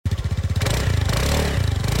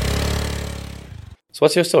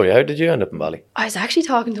what's your story? How did you end up in Bali? I was actually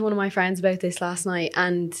talking to one of my friends about this last night,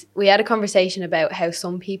 and we had a conversation about how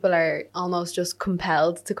some people are almost just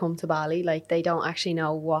compelled to come to Bali. Like, they don't actually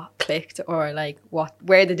know what clicked or like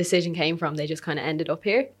where the decision came from. They just kind of ended up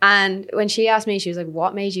here. And when she asked me, she was like,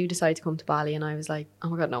 what made you decide to come to Bali? And I was like, oh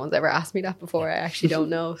my God, no one's ever asked me that before. I actually don't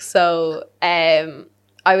know. So I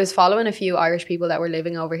was following a few Irish people that were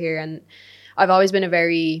living over here, and I've always been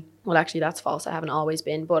well, actually, that's false. I haven't always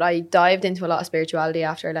been. But I dived into a lot of spirituality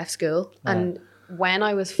after I left school. Yeah. And when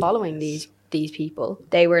I was following these people,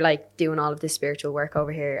 they were like doing all of this spiritual work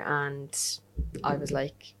over here. And I was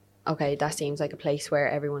like, okay, that seems like a place where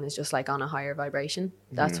everyone is just like on a higher vibration.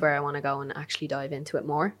 That's where I want to go and actually dive into it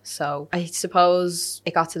more. So I suppose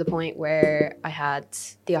it got to the point where I had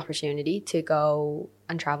the opportunity to go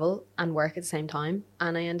and travel and work at the same time.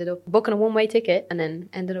 And I ended up booking a one-way ticket and then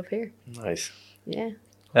ended up here. Nice. Yeah.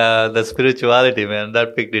 The spirituality, man,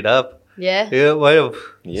 that picked it up. Yeah. So,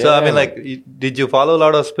 I mean, like, did you follow a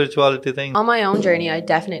lot of spirituality things? On my own journey, I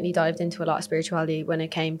definitely dived into a lot of spirituality when it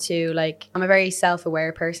came to, like, I'm a very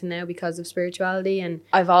self-aware person now because of spirituality, and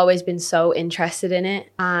I've always been so interested in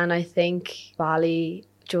it. And I think Bali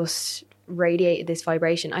just radiated this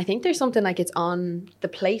vibration. I think there's something like it's on the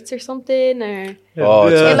plates or something, or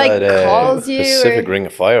it like calls you. Pacific Ring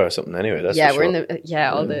of Fire or something. Anyway, that's we're in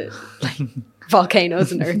the all the like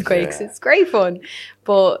volcanoes and earthquakes. It's great fun,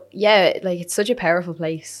 but like it's such a powerful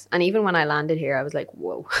place. And even when I landed here, I was like,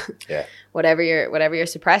 whoa, whatever you're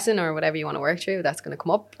suppressing or whatever you want to work through, that's going to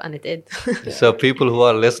come up, and it did. So people who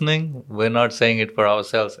are listening, we're not saying it for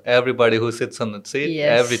ourselves. Everybody who sits on the seat,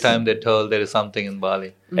 every time they're told there is something in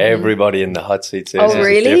Bali. Everybody in the hot seats is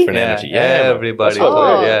really? a different energy. Yeah, everybody.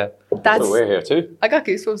 That's why we're here too. I got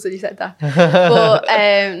goosebumps when you said that.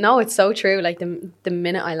 But no, it's so true. Like the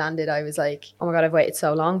minute I landed, I was like, oh my God, I've waited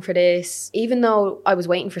so long for this. Even though I was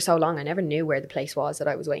waiting for so long, I never knew where the place was that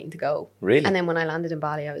I was waiting to go. Really? And then when I landed in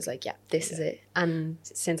Bali, I was like, yeah, this is it. And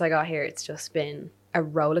since I got here, it's just been a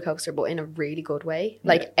roller coaster, but in a really good way.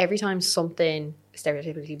 Like every time something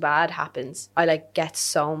stereotypically bad happens, I like get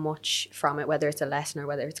so much from it, whether it's a lesson or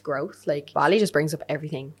whether it's growth. Like Bali just brings up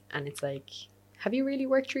everything, and it's like, have you really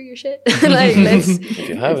worked through your shit? Like, if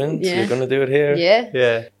you haven't, you're gonna do it here.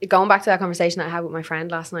 Yeah. Going back to that conversation I had with my friend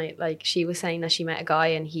last night, like she was saying that she met a guy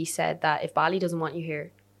and he said that if Bali doesn't want you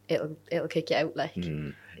here, it'll kick you out. Like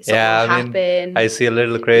I mean, I see a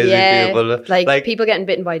little crazy people. Like people getting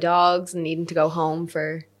bitten by dogs and needing to go home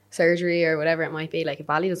for surgery or whatever it might be. Like if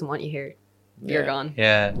Bali doesn't want you here, you're gone.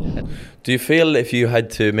 Yeah. Do you feel if you had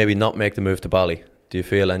to maybe not make the move to Bali, do you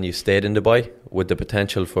feel, and you stayed in Dubai, with the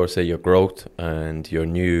potential for, say, your growth and your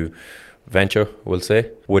new venture, we'll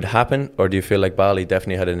say, would happen? Or do you feel like Bali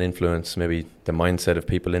definitely had an influence, maybe the mindset of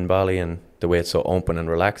people in Bali and the way it's so open and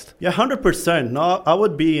relaxed? Yeah, 100%. No, I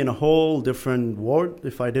would be in a whole different world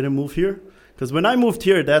if I didn't move here. Because when I moved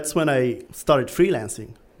here, that's when I started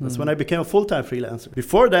freelancing. That's when I became a full-time freelancer.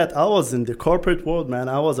 Before that, I was in the corporate world, man.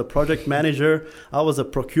 I was a project manager. I was a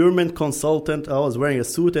procurement consultant. I was wearing a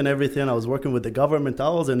suit and everything. I was working with the government. I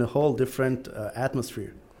was in a whole different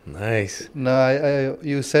atmosphere. Nice. No,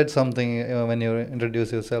 you said something when you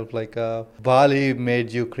introduced yourself, like Bali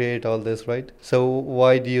made you create all this, right? So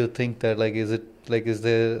why do you think that? Like, is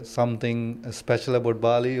there something special about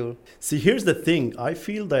Bali? Or? See, here's the thing. I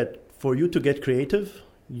feel that for you to get creative,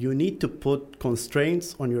 you need to put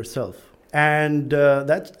constraints on yourself. And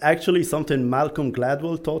that's actually something Malcolm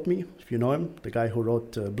Gladwell taught me, if you know him, the guy who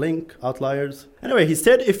wrote Blink, Outliers. Anyway, he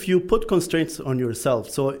said if you put constraints on yourself,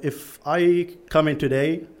 so if I come in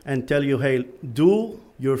today and tell you, hey, do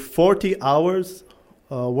your 40 hours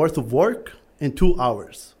worth of work in 2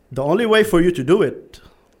 hours. The only way for you to do it,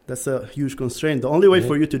 that's a huge constraint, the only way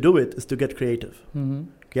for you to do it is to get creative.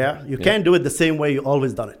 Yeah, you can't do it the same way you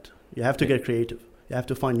always done it. You have to get creative. You have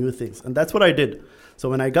to find new things. And that's what I did. So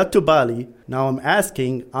when I got to Bali, now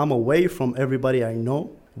I'm away from everybody I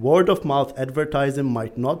know. Word of mouth advertising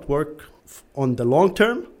might not work on the long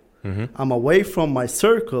term. I'm away from my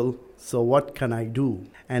circle. So what can I do?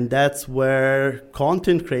 And that's where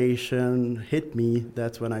content creation hit me.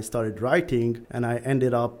 That's when I started writing. And I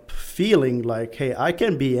ended up feeling like, hey, I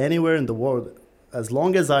can be anywhere in the world. As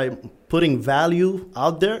long as I'm putting value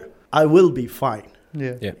out there, I will be fine.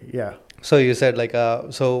 Yeah. So you said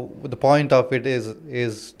so the point of it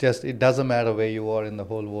is just it doesn't matter where you are in the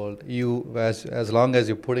whole world. You as long as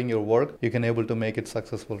you're putting your work, you can able to make it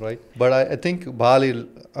successful, right? But I think Bali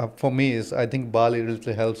for me I think Bali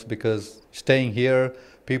really helps because staying here,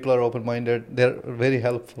 people are open-minded. They're very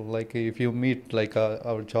helpful. Like if you meet like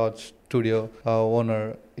our George studio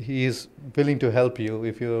owner, he is willing to help you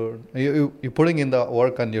if you're putting in the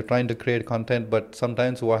work and you're trying to create content. But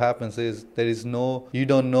sometimes what happens is you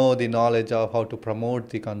don't know the knowledge of how to promote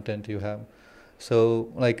the content you have. So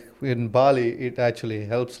like in Bali, it actually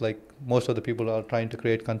helps. Like most of the people are trying to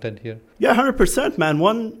create content here. Yeah, 100%, man.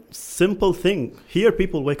 One simple thing. Here,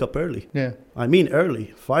 people wake up early. Yeah. I mean early,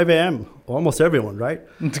 5 a.m. Almost everyone, right?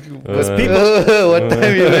 Because What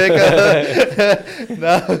time you wake up?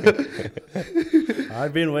 No.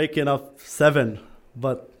 I've been waking up 7,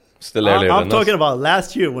 but Still earlier I'm than talking us. about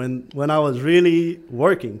last year when I was really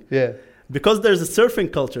working. Yeah. Because there's a surfing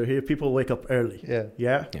culture here, people wake up early. Yeah.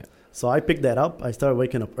 Yeah? Yeah. So I picked that up. I started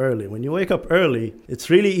waking up early. When you wake up early, it's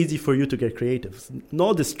really easy for you to get creative.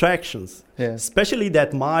 No distractions. Yeah. Especially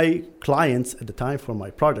that my clients at the time for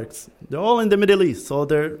my projects, they're all in the Middle East. So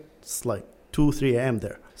it's like 2, 3 a.m.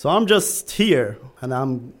 there. So I'm just here and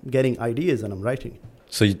I'm getting ideas and I'm writing.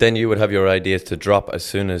 So then you would have your ideas to drop as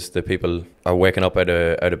soon as the people are waking up out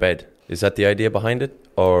of bed. Is that the idea behind it?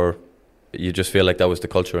 Or you just feel like that was the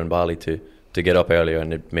culture in Bali to get up earlier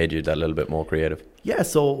and it made you that little bit more creative? Yeah,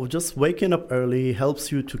 so just waking up early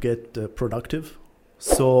helps you to get productive.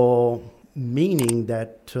 So meaning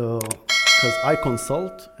that because I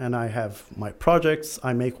consult and I have my projects,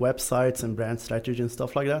 I make websites and brand strategy and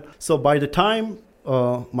stuff like that. So by the time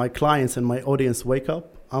my clients and my audience wake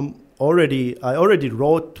up, I already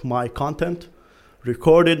wrote my content,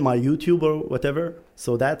 recorded my YouTube or whatever.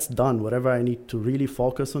 So that's done. Whatever I need to really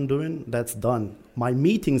focus on doing, that's done. My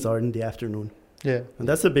meetings are in the afternoon. Yeah. And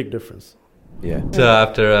that's a big difference. Yeah. So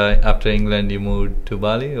after England, you moved to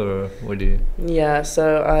Bali, or what do you? Yeah,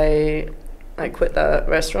 so I quit that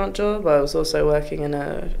restaurant job. I was also working in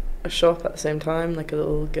a shop at the same time, like a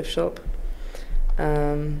little gift shop.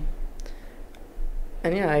 And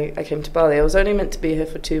yeah, I came to Bali. I was only meant to be here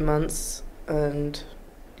for 2 months, and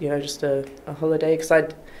just a holiday, because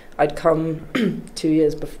I'd come 2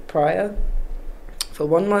 years prior for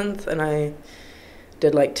 1 month, and I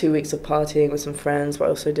did like 2 weeks of partying with some friends, but I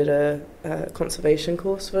also did a conservation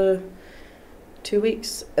course for 2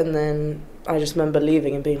 weeks. And then I just remember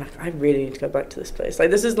leaving and being like, I really need to go back to this place. Like,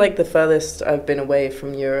 this is like the furthest I've been away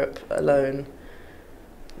from Europe alone.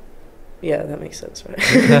 Yeah, that makes sense, right?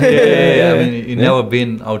 yeah. I mean, you've never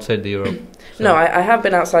been outside the Europe. So. No, I have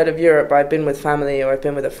been outside of Europe. I've been with family or I've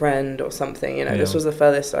been with a friend or something. This was the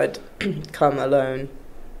furthest I'd come alone.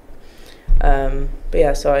 But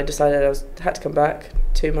yeah, so I decided I had to come back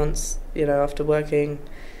 2 months, after working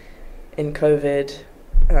in COVID.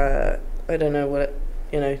 I don't know what,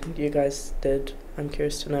 you guys did. I'm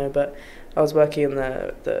curious to know, but I was working in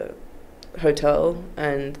the hotel,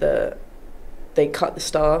 and they cut the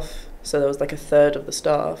staff, so there was like a third of the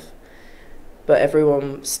staff, but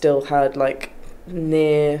everyone still had like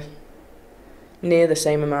near the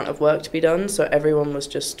same amount of work to be done, so everyone was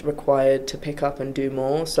just required to pick up and do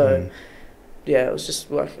more. So yeah, it was just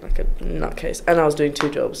working like a nutcase, and I was doing 2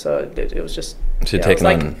 jobs, so it was just. So I was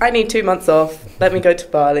like, I need 2 months off. Let me go to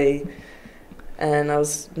Bali, and I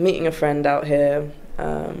was meeting a friend out here,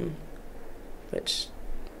 which.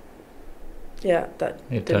 Yeah,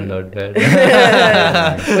 it turned out bad.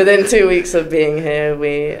 Within 2 weeks of being here,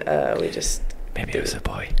 we just. Maybe it was a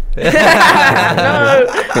boy. No.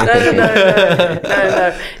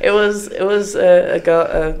 It was a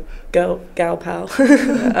gal pal.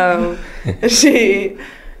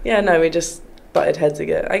 We just butted heads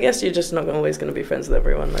again. I guess you're just not always going to be friends with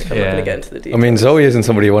everyone. Like, I'm not going to get into the details. I mean, Zoe isn't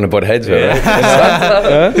somebody you want to butt heads with, right?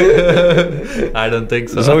 I don't think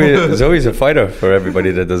so. Zoe's a fighter for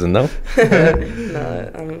everybody that doesn't know.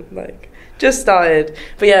 No, I'm like, just started.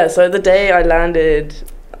 But yeah, so the day I landed,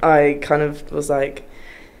 I kind of was like,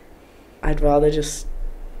 I'd rather just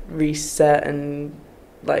reset and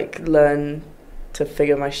like learn to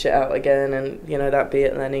figure my shit out again, and that be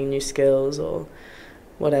it, learning new skills or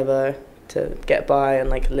whatever to get by and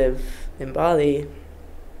like live in Bali.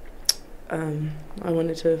 I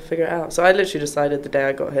wanted to figure it out, so I literally decided the day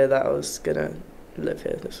I got here that I was gonna live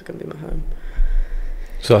here. This was gonna be my home.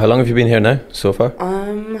 So how long have you been here now so far?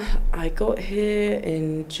 I got here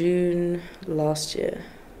in June last year.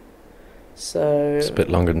 So it's a bit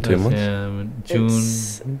longer than 2 months. Yeah, June.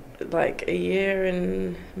 It's like a year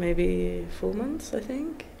and maybe 4 months, I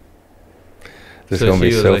think. This is going to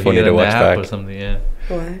be so funny to watch back. Or something, yeah.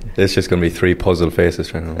 Why? There's just going to be 3 puzzled faces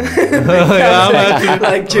trying to.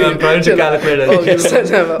 I'm trying to calculate it. August,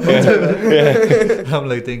 September, October. Yeah. I'm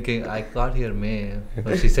like thinking, I got here May.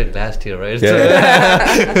 Well, she said last year, right?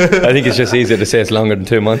 Yeah. I think it's just easier to say it's longer than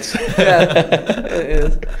 2 months. Yeah, it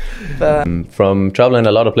is. But from traveling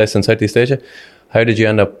a lot of places in Southeast Asia, How did you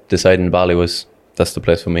end up deciding Bali that's the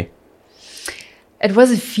place for me? It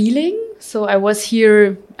was a feeling. So I was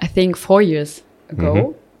here, I think, 4 years ago.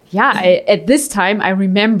 Mm-hmm. Yeah, at this time, I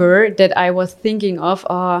remember that I was thinking of,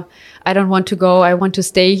 I don't want to go, I want to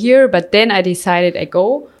stay here. But then I decided I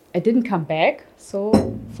go. I didn't come back. So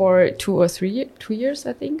for 2 years,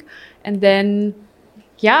 I think. And then,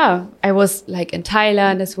 yeah, I was like in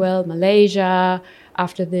Thailand as well, Malaysia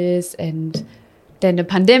after this. And then the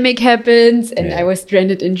pandemic happened and I was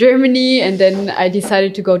stranded in Germany. And then I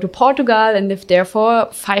decided to go to Portugal and live there for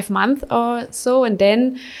 5 months or so. And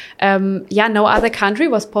then, no other country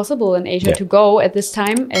was possible in Asia to go at this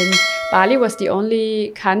time. And Bali was the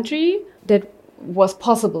only country that was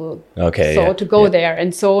possible. Okay. So to go there.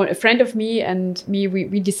 And so a friend of me and me,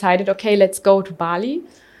 we decided, okay, let's go to Bali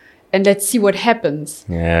and let's see what happens.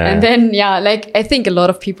 Yeah. And then, I think a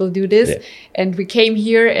lot of people do this. Yeah. And we came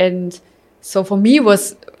here and so for me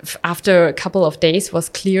was after a couple of days was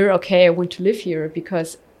clear, okay, I want to live here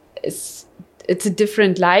because it's a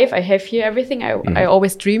different life. I have here everything I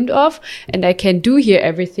always dreamed of and I can do here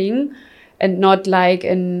everything and not like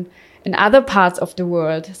in other parts of the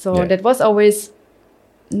world. So that was always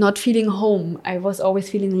not feeling home. I was always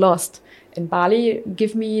feeling lost. And Bali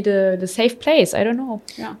give me the safe place. I don't know.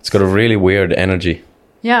 Yeah. It's got a really weird energy.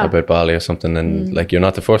 Yeah. About Bali or something, and like you're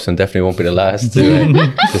not the first and definitely won't be the last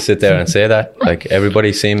to sit there and say that. Like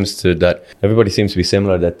everybody seems to be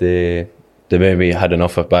similar, that they maybe had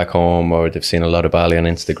enough of back home or they've seen a lot of Bali on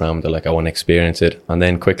Instagram. They're like, I want to experience it, and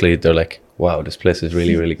then quickly they're like, wow, this place is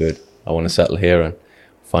really, really good. I want to settle here and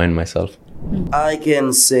find myself. I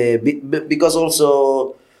can say because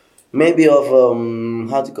also maybe of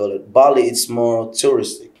how to call it, Bali it's more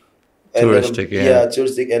touristic.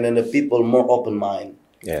 Touristic, and then the people more open mind.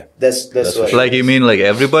 Yeah, that's what. Like you mean like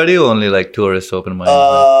everybody, or only like tourists open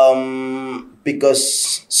minded?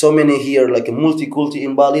 Because so many here like a multi-culti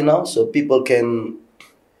in Bali now, so people can.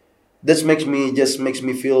 That makes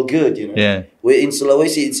me feel good, you know. Yeah. We in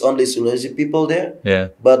Sulawesi, it's only Sulawesi people there. Yeah.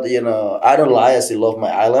 But I don't lie, I still love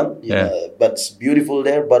my island. You know, but it's beautiful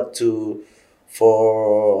there. But to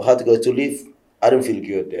live, I don't feel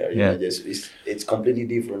good there. You know, it's completely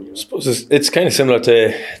different. You know? I suppose it's kind of similar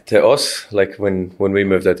to us. Like when we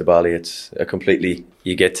moved out to Bali, it's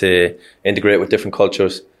you get to integrate with different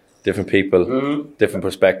cultures, different people, different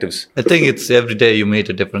perspectives. I think it's every day you meet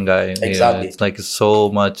a different guy. Exactly. It's like so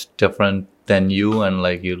much different than you, and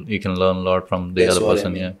like you can learn a lot from the other person.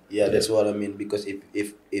 I mean. Yeah, that's what I mean. Because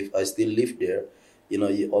if I still live there,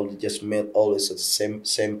 you all just met always the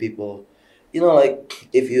same people. Like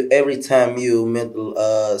if you every time you meet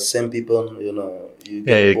same people, you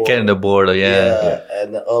get bored. Kind of bored.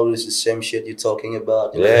 And always the same shit you're talking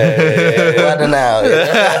about. What now?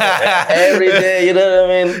 Every day, you know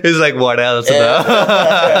what I mean? It's like, what else now?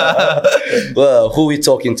 Well, who we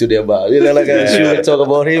talking today about? Should we talk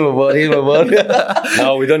about him?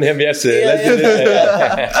 No, we done him yesterday. Let's do this.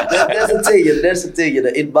 That's the thing.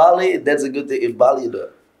 In Bali, that's a good thing. In Bali,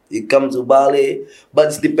 you come to Bali,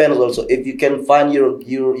 but it depends also. If you can find your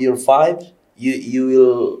vibe,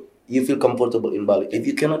 you feel comfortable in Bali. If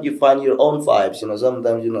you cannot, you find your own vibes.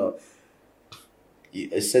 Sometimes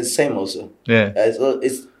it's the same also. Yeah.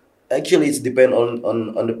 It's depend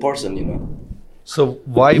on the person. So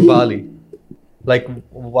why Bali? Like,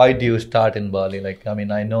 why do you start in Bali? Like, I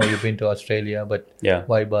mean, I know you've been to Australia, but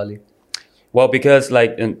why Bali? Well, because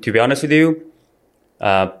to be honest with you,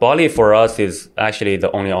 Bali for us is actually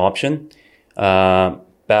the only option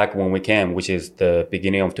back when we came, which is the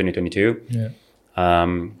beginning of 2022. Yeah.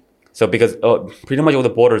 So because pretty much all the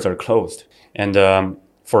borders are closed, and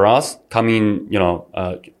for us coming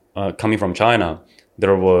from China,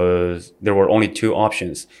 there were only 2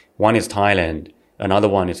 options. One is Thailand, another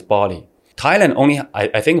one is Bali. Thailand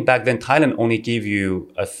I think back then Thailand only gave you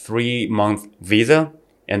a 3-month visa,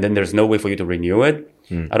 and then there's no way for you to renew it.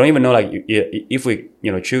 I don't even know, like, if we,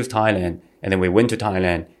 choose Thailand and then we went to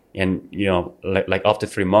Thailand and, like after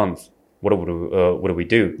 3 months, what do we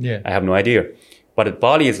do? Yeah. I have no idea. But at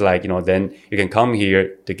Bali is like, then you can come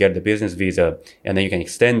here to get the business visa and then you can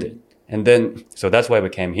extend it. And then, so that's why we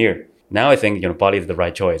came here. Now I think, Bali is the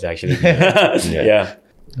right choice, actually. Yeah.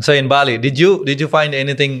 So in Bali, did you find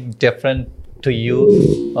anything different to you?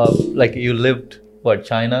 Like you lived,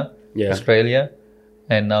 China, Australia,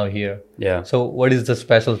 and now here. Yeah. So what is the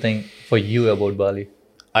special thing for you about Bali?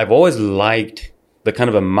 I've always liked the kind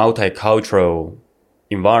of a multicultural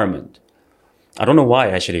environment. I don't know why,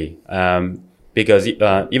 actually. Because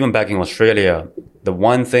even back in Australia, the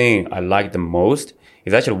one thing I like the most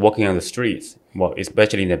is actually walking on the streets. Well,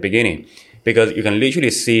 especially in the beginning, because you can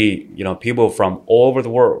literally see, people from all over the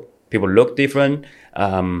world. People look different,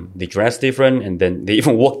 They dress different, and then they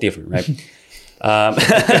even walk different, right?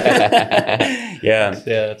 Yeah,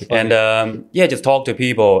 that's funny. and just talk to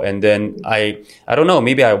people, and then I don't know,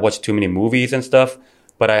 maybe I watch too many movies and stuff,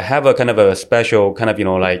 but I have a kind of a special kind of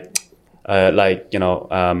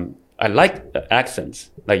I like accents.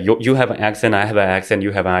 Like you have an accent, I have an accent,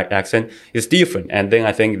 you have an accent. It's different, and then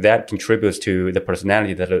I think that contributes to the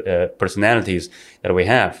personalities that we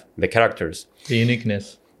have, the characters, The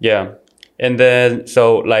uniqueness. yeah. And then,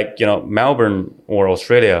 so Melbourne or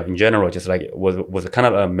Australia in general, just like was a kind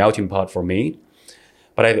of a melting pot for me.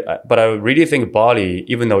 But I really think Bali,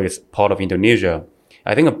 even though it's part of Indonesia,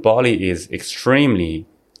 I think Bali is extremely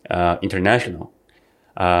international.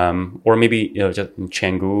 Or maybe just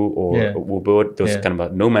Canggu or Ubud, those kind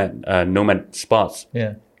of nomad spots.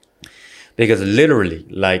 Yeah. Because literally,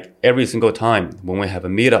 like every single time when we have a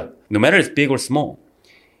meetup, no matter it's big or small,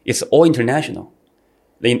 it's all international.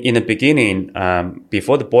 In the beginning,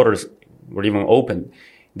 before the borders were even open,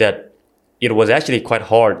 that it was actually quite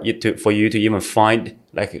hard for you to even find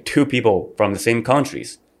like two people from the same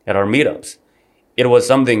countries at our meetups. It was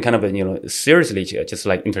something kind of seriously just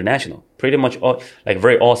like international, pretty much like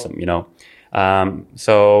very awesome,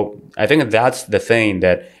 So I think that's the thing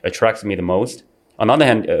that attracts me the most. On the other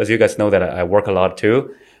hand, as you guys know, that I work a lot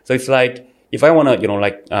too, so it's like if I want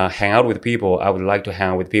to hang out with people, I would like to hang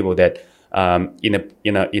out with people that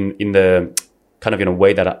in the kind of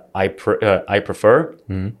way that I prefer,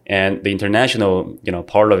 and the international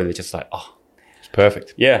part of it is just like It's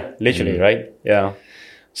perfect. yeah, literally, right? Yeah.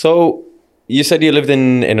 So you said you lived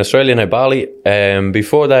in Australia, now Bali.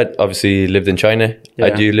 Before that, obviously, you lived in China.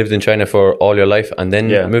 Yeah. You lived in China for all your life and then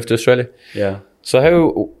moved to Australia. Yeah.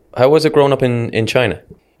 So how was it growing up in China?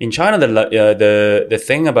 In China, the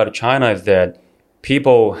thing about China is that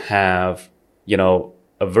people have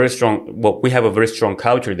a very strong. Well, we have a very strong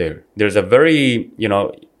culture there. There's a very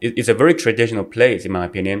it's a very traditional place, in my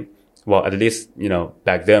opinion. Well, at least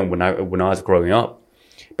back then when I was growing up.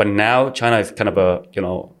 But now China is kind of a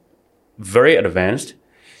very advanced.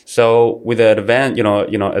 So with the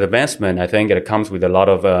advancement, I think it comes with a lot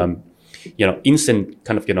of instant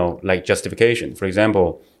kind of like justification. For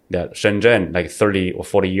example, that Shenzhen, like 30 or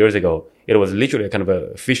 40 years ago, it was literally kind of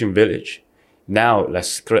a fishing village. Now, like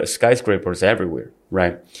skyscrapers everywhere,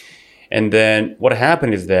 right? And then what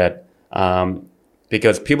happened is that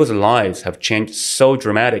because people's lives have changed so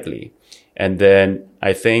dramatically, and then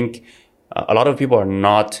I think a lot of people are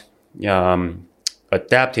not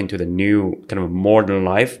adapting to the new kind of modern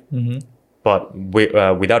life, but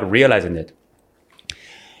without realizing it.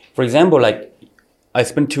 For example, like I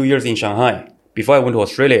spent 2 years in Shanghai before I went to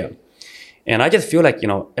Australia, and I just feel like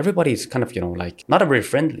everybody is kind of like not very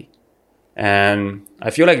friendly, and I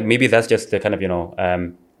feel like maybe that's just the kind of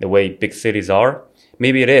the way big cities are.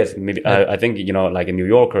 Maybe it is. Maybe I think like New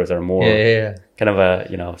Yorkers are more kind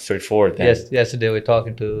of straightforward. Yesterday we were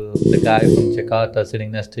talking to the guy from Jakarta sitting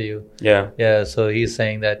next to you. Yeah. So he's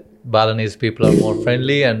saying that Balinese people are more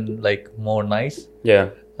friendly and like more nice. Yeah.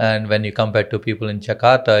 And when you compare to people in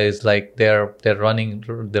Jakarta, it's like they're running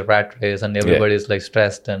the rat race and everybody's like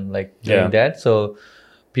stressed and like doing that. So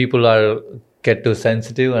people get too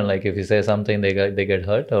sensitive, and like if you say something, they get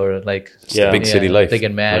hurt, or like big city life. They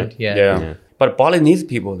get mad. Right? Yeah. But Balinese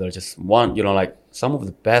people, they're just like some of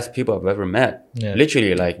the best people I've ever met. Yeah.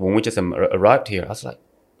 Literally, like when we just arrived here, I was like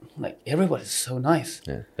everybody's so nice.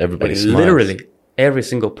 Yeah. Everybody like, smiles. Literally every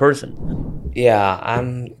single person. Yeah,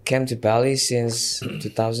 I came to Bali since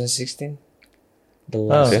 2016. The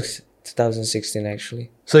last 2016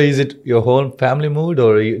 actually. So is it your whole family moved,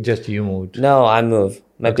 or just you moved? No, I moved.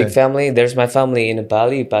 My big family. There's my family in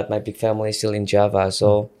Bali, but my big family is still in Java.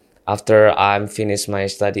 So after I'm finished my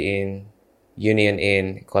study in Union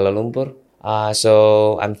in Kuala Lumpur,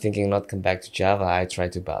 so I'm thinking not come back to Java. I try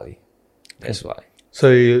to Bali. That's why.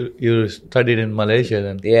 So you studied in Malaysia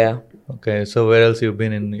then? Yeah. Okay. So where else you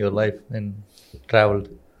been in your life and traveled?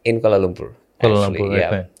 In Kuala Lumpur. Kuala Lumpur. Yeah.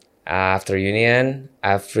 Okay. After Union,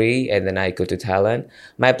 I'm free, and then I go to Thailand.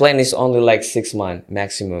 My plan is only like 6 months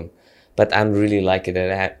maximum, but I'm really liking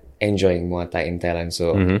it. I'm enjoying Muay Thai in Thailand.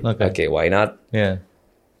 So okay, why not? Yeah.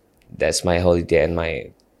 That's my holiday and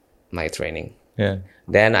my training. Yeah.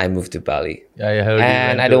 Then I moved to Bali. I heard.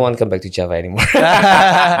 And I don't want to come back to Java anymore.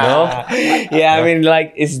 No? Yeah, I mean,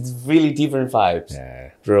 like, it's really different vibes.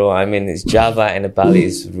 Yeah. Bro, I mean, it's Java and Bali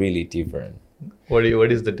is really different. What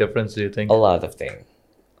is the difference, do you think? A lot of things.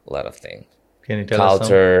 Can you tell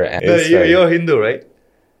Culture us some? You're Hindu, right?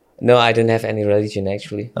 No, I don't have any religion,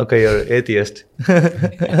 actually. Okay, you're atheist.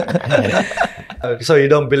 So you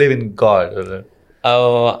don't believe in God? Or...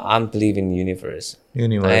 Oh, I'm believing in universe.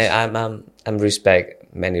 Universe. I'm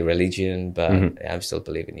respect many religion, but I'm still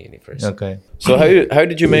believing in universe. Okay. So how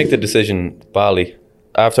did you make the decision Bali?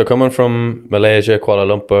 After coming from Malaysia, Kuala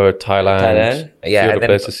Lumpur, Thailand, yeah, a few other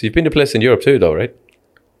places. You've been to places in Europe too, though, right?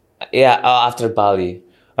 Yeah, after Bali.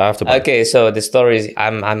 After Bali. Okay, so the story is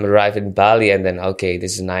I'm arrived in Bali, and then okay,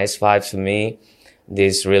 this is nice vibes for me.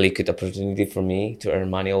 This really good opportunity for me to earn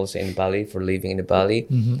money also in Bali for living in Bali,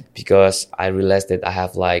 because I realized that I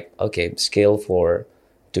have like skill for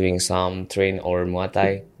doing some train or Muay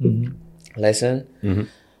Thai lesson.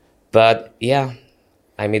 But yeah,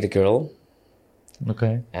 I met a girl.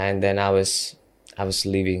 Okay. And then I was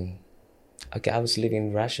living. Okay, I was living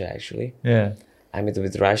in Russia actually. Yeah. I met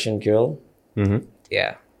with a Russian girl.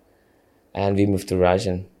 Yeah, and we moved to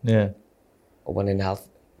Russian. Yeah. 1.5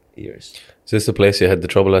 years. Is this the place you had the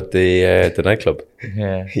trouble at the nightclub?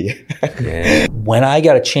 Yeah. Yeah. When I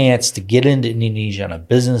got a chance to get into Indonesia on a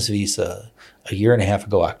business visa a year and a half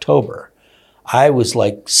ago, October, I was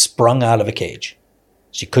like sprung out of a cage.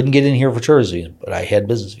 She couldn't get in here for tourism, but I had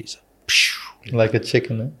business visa. Like a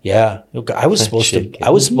chicken, eh? Yeah, I was supposed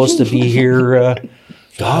to be here.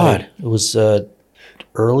 God, it was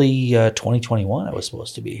early 2021. I was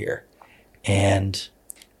supposed to be here, and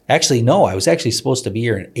actually, no, I was actually supposed to be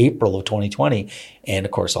here in April of 2020, and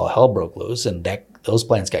of course, all hell broke loose, and those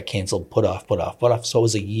plans got canceled, put off. So it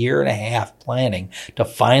was a year and a half planning to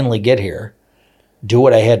finally get here, do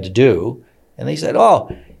what I had to do, and they said,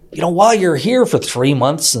 "Oh, while you're here for 3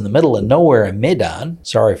 months in the middle of nowhere in Medan,"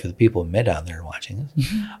 sorry for the people in Medan that are watching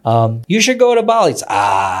this, you should go to Bali.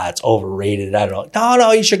 It's overrated. I don't know.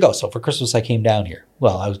 No, you should go. So for Christmas, I came down here.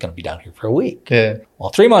 Well, I was going to be down here for a week. Yeah. Well,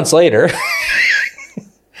 3 months later,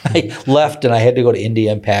 I left and I had to go to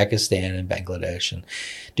India and Pakistan and Bangladesh and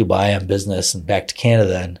Dubai on business and back to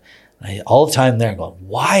Canada. And all the time there, I'm going,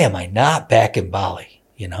 why am I not back in Bali?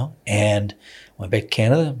 And went back to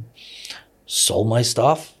Canada, sold my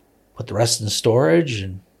stuff, put the rest in storage,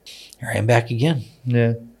 and here I am back again.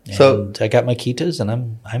 Yeah. And So I got my Kitas, and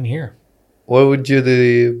I'm here. what would you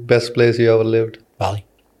the best place you ever lived? Bali.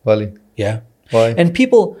 Bali. Yeah. Why? And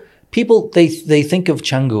people they think of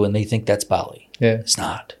Canggu and they think that's Bali. Yeah. It's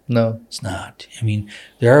not. No. It's not. I mean,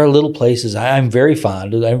 there are little places. I'm very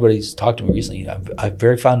fond. Everybody's talked to me recently. I'm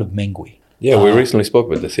very fond of Mengwi. Yeah, we recently spoke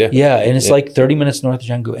about this, yeah. Yeah, and it's like 30 minutes north of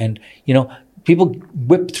Canggu. And, people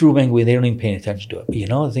whip through Mengwi. They don't even pay attention to it. But,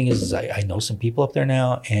 the thing is I know some people up there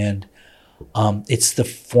now. And it's the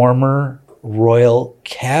former royal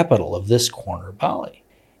capital of this corner of Bali.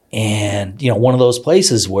 And, one of those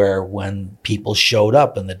places where when people showed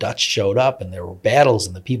up and the Dutch showed up and there were battles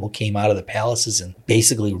and the people came out of the palaces and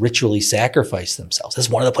basically ritually sacrificed themselves. That's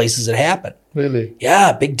one of the places it happened. Really?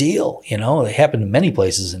 Yeah, big deal. It happened in many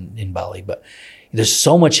places in Bali, but there's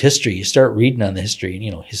so much history. You start reading on the history,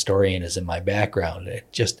 historian is in my background.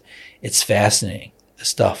 It's fascinating. The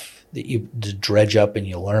stuff that you dredge up and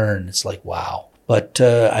you learn, it's like, wow. But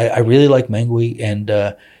I really like Mengwi, and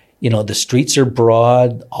the streets are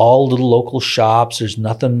broad, all little local shops. There's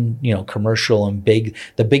nothing, commercial and big.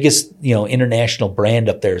 The biggest, international brand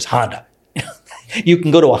up there is Honda. You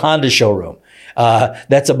can go to a Honda showroom.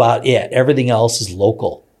 That's about it. Everything else is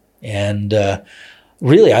local. And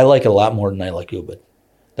really, I like it a lot more than I like Ubud.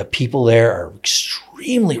 The people there are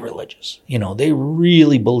extremely religious. They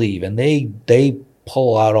really believe, and they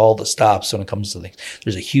pull out all the stops when it comes to things.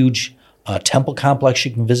 There's a huge temple complex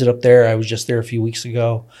you can visit up there. I was just there a few weeks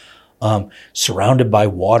ago. Surrounded by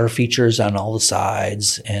water features on all the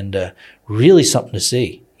sides, and really something to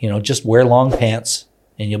see. Just wear long pants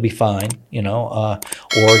and you'll be fine. Or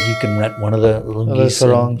you can rent one of the lungis.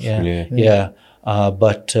 sarongs.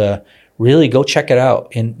 But really go check it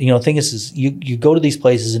out. And the thing is you go to these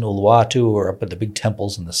places in Uluwatu or up at the big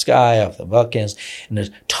temples in the sky off the volcanoes, and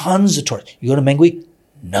there's tons of tourists. You go to Mengwi,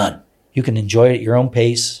 none. You can enjoy it at your own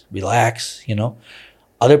pace, relax.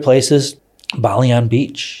 Other places, Balian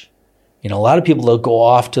Beach. A lot of people, they'll go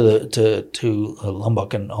off to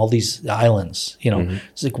Lombok and all these islands.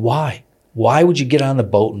 It's like, why? Why would you get on the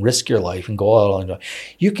boat and risk your life and go out on?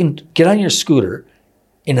 You can get on your scooter.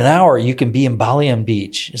 In an hour, you can be in Balian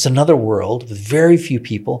Beach. It's another world with very few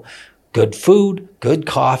people, good food, good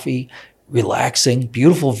coffee, relaxing,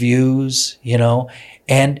 beautiful views,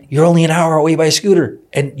 and you're only an hour away by scooter,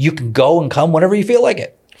 and you can go and come whenever you feel like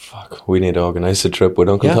it. Fuck, we need to organize a trip with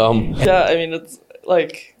Uncle Tom. Yeah, I mean, it's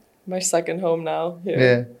like my second home now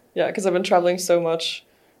here. Yeah. Because I've been traveling so much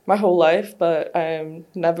my whole life, but I'm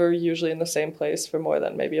never usually in the same place for more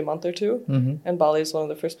than maybe a month or two. Mm-hmm. And Bali is one of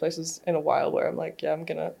the first places in a while where I'm like, yeah, I'm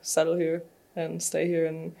going to settle here and stay here.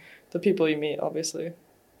 And the people you meet, obviously.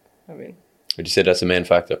 I mean, Would you say that's the main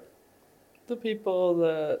factor? The people,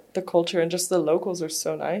 the culture, and just the locals are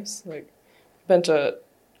so nice. Like, I've been to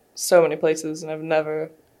so many places, and I've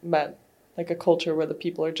never met like a culture where the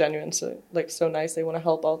people are genuine, so nice. They want to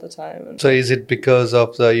help all the time. And so is it because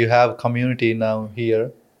of you have community now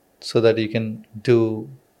here, so that you can do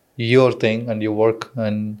your thing and you work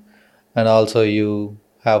and also you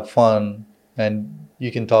have fun and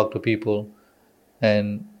you can talk to people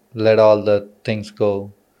and let all the things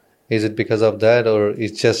go? Is it because of that, or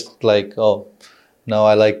it's just like, oh, now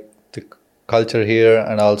I like the culture here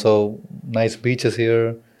and also nice beaches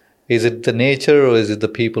here? Is it the nature or is it the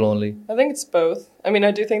people only? I think it's both. I mean,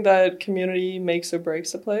 I do think that community makes or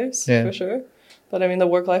breaks a place, for sure. But I mean, the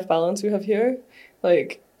work-life balance we have here,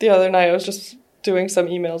 like the other night I was just doing some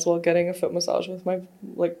emails while getting a foot massage with my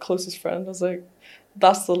like closest friend. I was like,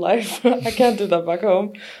 that's the life. I can't do that back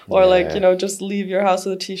home. Or like, you know, just leave your house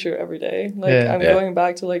with a t-shirt every day. Like I'm going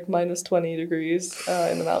back to like minus 20 degrees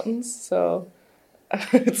in the mountains. So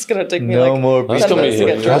it's going to take me like more 10 minutes to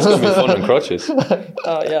get That's dressed. going to be fun in crutches.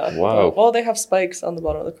 Oh, yeah. Wow. Well, they have spikes on the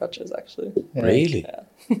bottom of the crutches, actually. Really?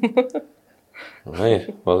 Yeah.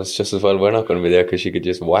 Right. Well, it's just as well we're not going to be there because you could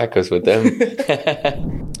just whack us with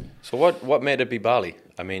them. So what made it be Bali?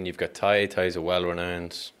 I mean, you've got Thai's a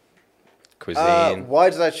well-renowned cuisine. Why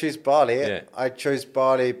did I choose Bali? Yeah. I chose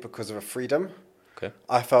Bali because of a freedom. Okay.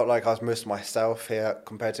 I felt like I was most myself here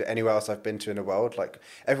compared to anywhere else I've been to in the world. Like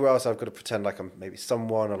everywhere else I've got to pretend like I'm maybe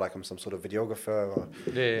someone or like I'm some sort of videographer or,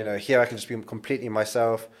 you know, here I can just be completely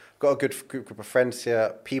myself. Got a good group of friends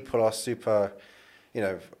here. People are super, you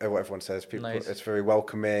know, what everyone says. People, Nice. It's very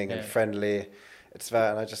welcoming and friendly. It's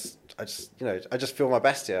that, and I just feel my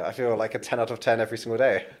best here. I feel like a 10 out of 10 every single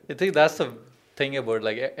day. I think that's the thing about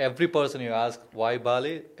like every person you ask why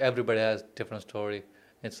Bali, everybody has different story.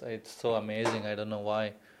 It's so amazing. I don't know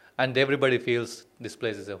why, and everybody feels this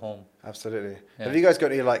place is a home. Absolutely. Yeah. Have you guys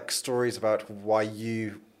got any like stories about what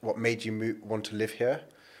made you want to live here?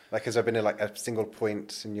 Like, has there been like a single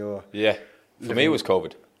point in your For me, it was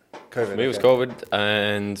COVID. For me, it was COVID,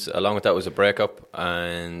 and along with that was a breakup.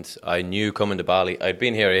 And I knew coming to Bali, I'd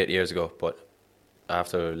been here 8 years ago, but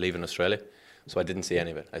after leaving Australia, so I didn't see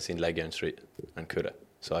any of it. I seen Leghorn Street and Kuta,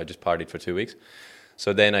 so I just partied for 2 weeks.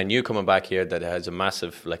 So then I knew coming back here that it has a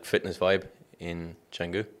massive like fitness vibe in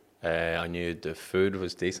Canggu. I knew the food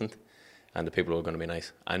was decent, and the people were going to be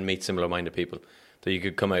nice, and meet similar-minded people. That you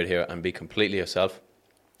could come out here and be completely yourself,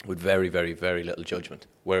 with very, very, very little judgment.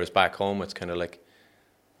 Whereas back home, it's kind of like,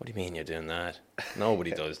 what do you mean you're doing that? Nobody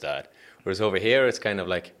does that. Whereas over here, it's kind of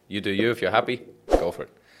like, you do you. If you're happy, go for it.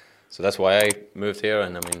 So that's why I moved here,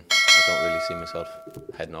 and I mean, I don't really see myself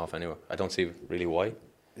heading off anywhere. I don't see really why.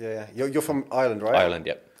 Yeah. You're from Ireland, right? Ireland,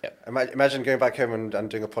 yeah. Imagine going back home and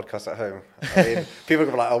doing a podcast at home. I mean, people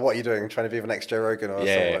could be like, "Oh, what are you doing? Trying to be the next Joe Rogan or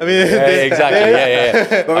something?" I mean, exactly.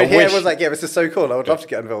 Yeah. But I mean, here everyone's like, "Yeah, this is so cool. I would love to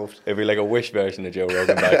get involved." It'd be like a Wish version of Joe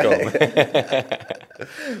Rogan back home.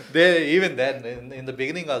 Even then, in the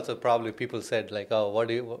beginning, also probably people said like, "Oh,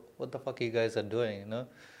 what the fuck you guys are doing?" You know,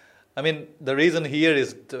 I mean, the reason here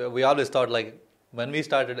is we always thought like when we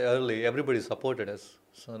started early, everybody supported us.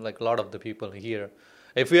 So like a lot of the people here.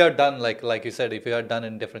 If we are done, like you said, if we are done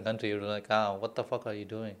in different country, you're like, what the fuck are you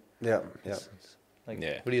doing? Yeah.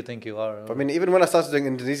 Who do you think you are? But I mean, even when I started doing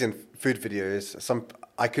Indonesian food videos,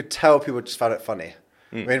 I could tell people just found it funny.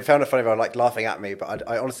 I mean, found it funny, but like laughing at me, but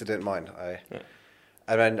I honestly didn't mind.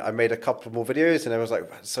 And then I made a couple more videos, and I was like,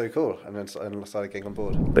 that's so cool. And then I started getting on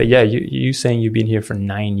board. But yeah, you saying you've been here for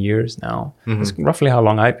 9 years now. That's roughly how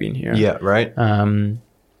long I've been here. Yeah, right.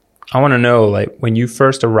 I want to know, like, when you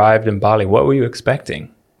first arrived in Bali, what were you expecting?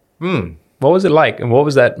 What was it like? And what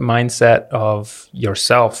was that mindset of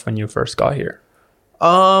yourself when you first got here?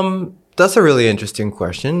 That's a really interesting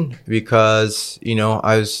question because, you know,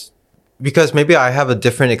 because maybe I have a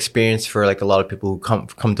different experience for like a lot of people who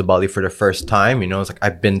come to Bali for the first time. You know, it's like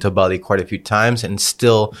I've been to Bali quite a few times and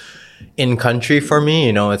still in country for me.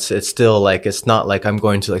 You know, it's still like, it's not like I'm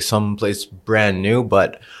going to like some place brand new,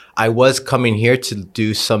 but I was coming here to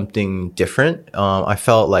do something different. I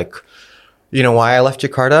felt like, you know why I left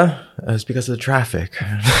Jakarta? It was because of the traffic.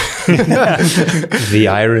 The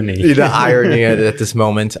irony. The irony at this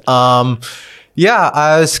moment. Yeah,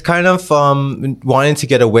 I was kind of wanting to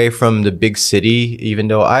get away from the big city, even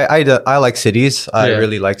though I like cities. I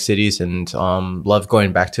really like cities and love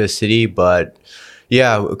going back to a city. But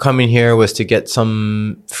yeah, coming here was to get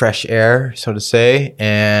some fresh air, so to say,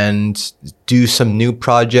 and do some new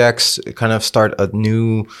projects, kind of start a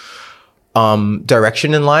new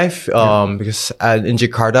direction in life. Because in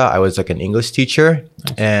Jakarta, I was like an English teacher,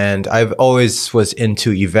 and I've always was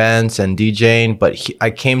into events and DJing, but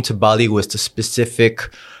I came to Bali with the specific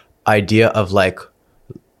idea of like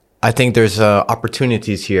I think there's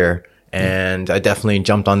opportunities here. And I definitely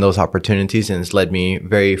jumped on those opportunities, and it's led me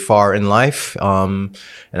very far in life. And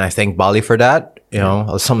I thank Bali for that. You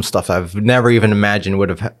know, some stuff I've never even imagined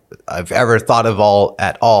I've ever thought of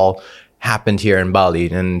at all happened here in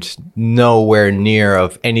Bali, and nowhere near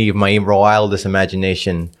of any of my wildest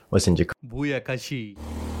imagination was in Jakarta.